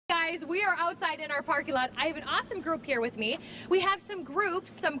Guys, we are outside in our parking lot. I have an awesome group here with me. We have some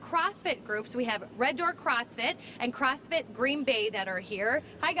groups, some CrossFit groups. We have Red Door CrossFit and CrossFit Green Bay that are here.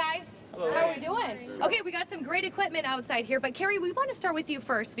 Hi guys. Hello. How are we doing? Okay, we got some great equipment outside here, but Carrie, we want to start with you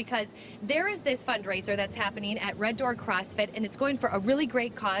first because there is this fundraiser that's happening at Red Door CrossFit and it's going for a really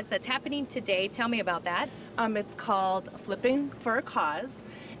great cause that's happening today. Tell me about that. It's called Flipping for a Cause,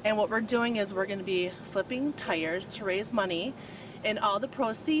 and what we're doing is we're going to be flipping tires to raise money, and all the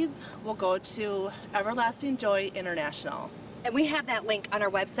proceeds will go to Everlasting Joy International. And we have that link on our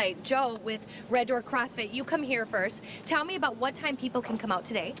website. Joe with Red Door CrossFit, you come here first. Tell me about what time people can come out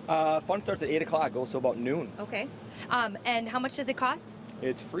today. Fun starts at 8 o'clock, goes to about noon. Okay. And how much does it cost?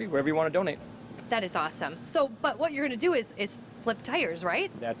 It's free, wherever you want to donate. That is awesome. So, but what you're going to do is flip tires,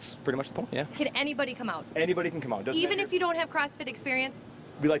 right? That's pretty much the point, yeah. Can anybody come out? Anybody can come out. Doesn't Even matter. if you don't have CrossFit experience?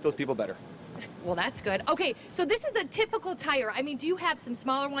 We like those people better. Well, that's good. Okay, so this is a typical tire. I mean, do you have some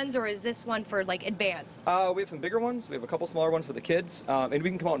smaller ones or is this one for like advanced? We have some bigger ones. We have a couple smaller ones for the kids. And we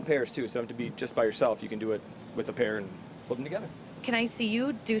can come out in pairs too, so you don't have to be just by yourself. You can do it with a pair and flip them together. Can I see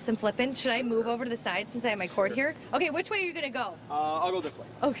you do some flipping? Should I move over to the side since I have my cord here? Okay, which way are you going to go? I'll go this way.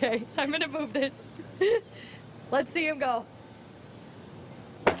 Okay, I'm going to move this. Let's see him go.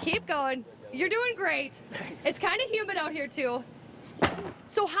 Keep going. You're doing great. Thanks. It's kind of humid out here too.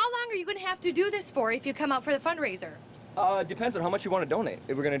 So how long are you going to have to do this for if you come out for the fundraiser? Depends on how much you want to donate.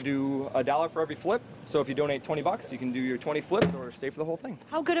 If we're going to do $1 for every flip, so if you donate 20 bucks, you can do your 20 flips or stay for the whole thing.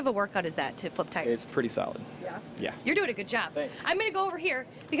 How good of a workout is that to flip tires? It's pretty solid. Yeah? Yeah. You're doing a good job. Thanks. I'm going to go over here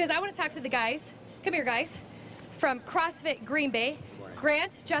because I want to talk to the guys. Come here, guys. From CrossFit Green Bay.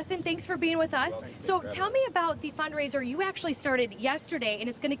 Grant, Justin, thanks for being with us. So tell me about the fundraiser. You actually started yesterday and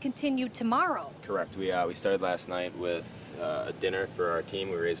it's going to continue tomorrow. Correct. We started last night with a dinner for our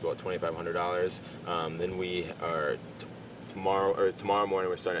team. We raised about $2,500. Then we are tomorrow morning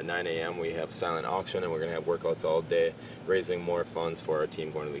we're starting at 9 a.m. We have a silent auction and we're going to have workouts all day, raising more funds for our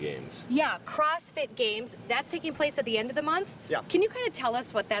team going to the games. Yeah, CrossFit Games. That's taking place at the end of the month. Yeah. Can you kind of tell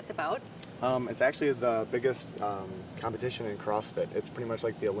us what that's about? It's actually the biggest competition in CrossFit. It's pretty much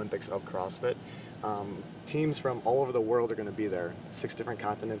like the Olympics of CrossFit. Teams from all over the world are going to be there. 6 different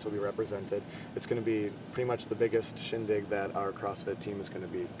continents will be represented. It's going to be pretty much the biggest shindig that our CrossFit team is going to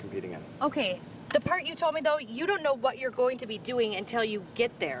be competing in. Okay. The part you told me, though, you don't know what you're going to be doing until you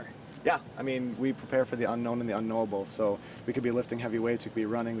get there. Yeah, I mean, we prepare for the unknown and the unknowable. So we could be lifting heavy weights, we could be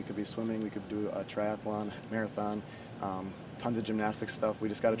running, we could be swimming, we could do a triathlon, marathon, tons of gymnastic stuff. We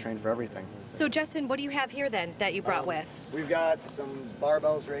just got to train for everything. So, Justin, what do you have here, then, that you brought with? We've got some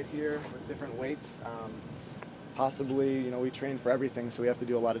barbells right here with different weights. Possibly, you know, we train for everything, so we have to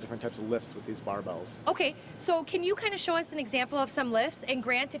do a lot of different types of lifts with these barbells. Okay, so can you kind of show us an example of some lifts? And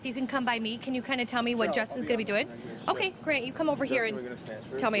Grant, if you can come by me, can you kind of tell me what Justin's going to be doing? Okay, Grant, you come over here and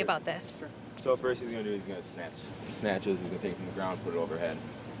tell me about this. Sure. So first he's going to do is he's going to snatch. He snatches, he's going to take it from the ground, put it overhead.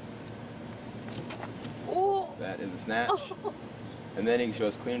 Oh. That is a snatch. And then he can show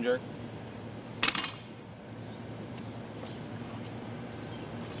us clean and jerk.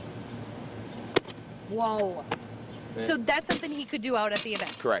 Whoa. So that's something he could do out at the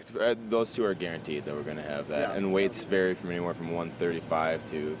event? Correct. Those two are guaranteed that we're going to have that. Yeah. And weights vary from anywhere from 135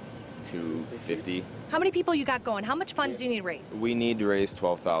 to 250. How many people you got going? How much funds do you need to raise? We need to raise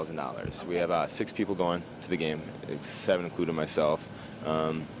 $12,000. We have 6 people going to the game, 7 including myself,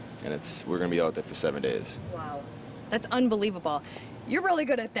 and we're going to be out there for 7 days. Wow. That's unbelievable. You're really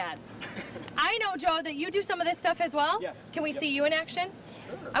good at that. I know, Joe, that you do some of this stuff as well. Yes. Can we see you in action?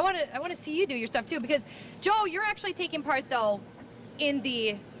 Sure. I want to see you do your stuff too, because Joe, you're actually taking part though in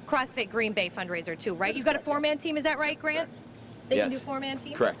the CrossFit Green Bay fundraiser too, right? You've got a 4-man team, is that right, Grant? They can do 4-man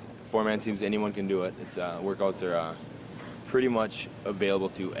teams? Correct. 4-man teams, anyone can do it. It's workouts are pretty much available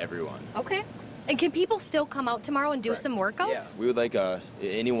to everyone. Okay. And can people still come out tomorrow and do some workouts? Yeah, we would like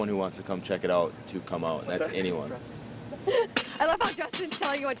anyone who wants to come check it out to come out. That's anyone. I love how Justin's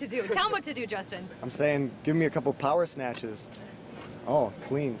telling you what to do. Tell him what to do, Justin. I'm saying, give me a couple power snatches. Oh,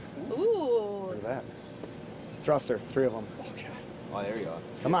 clean. Ooh. Look at that. Thruster, 3 of them. Okay. Oh, there you go.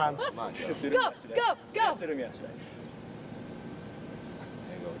 Come on. Come on, Joe. Just did Go, him yesterday. go, go. Just did him yesterday.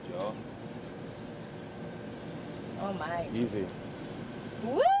 There you go, Joe. Oh my. Easy.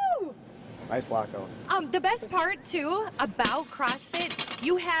 Woo! Nice lockout. The best part too about CrossFit,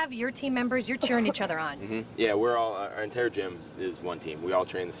 you have your team members, you're cheering each other on. Mm-hmm. Yeah, we're all, our entire gym is one team. We all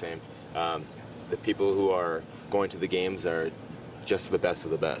train the same. The people who are going to the games are just the best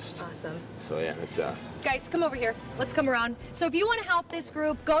of the best. Awesome. So yeah, it's Guys, come over here. Let's come around. So if you want to help this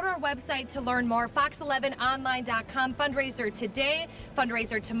group, go to our website to learn more, fox11online.com. Fundraiser today,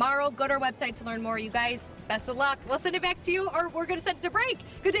 fundraiser tomorrow. Go to our website to learn more. You guys, best of luck. We'll send it back to you, or we're going to send it to break.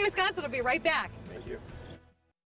 Good Day Wisconsin will be right back.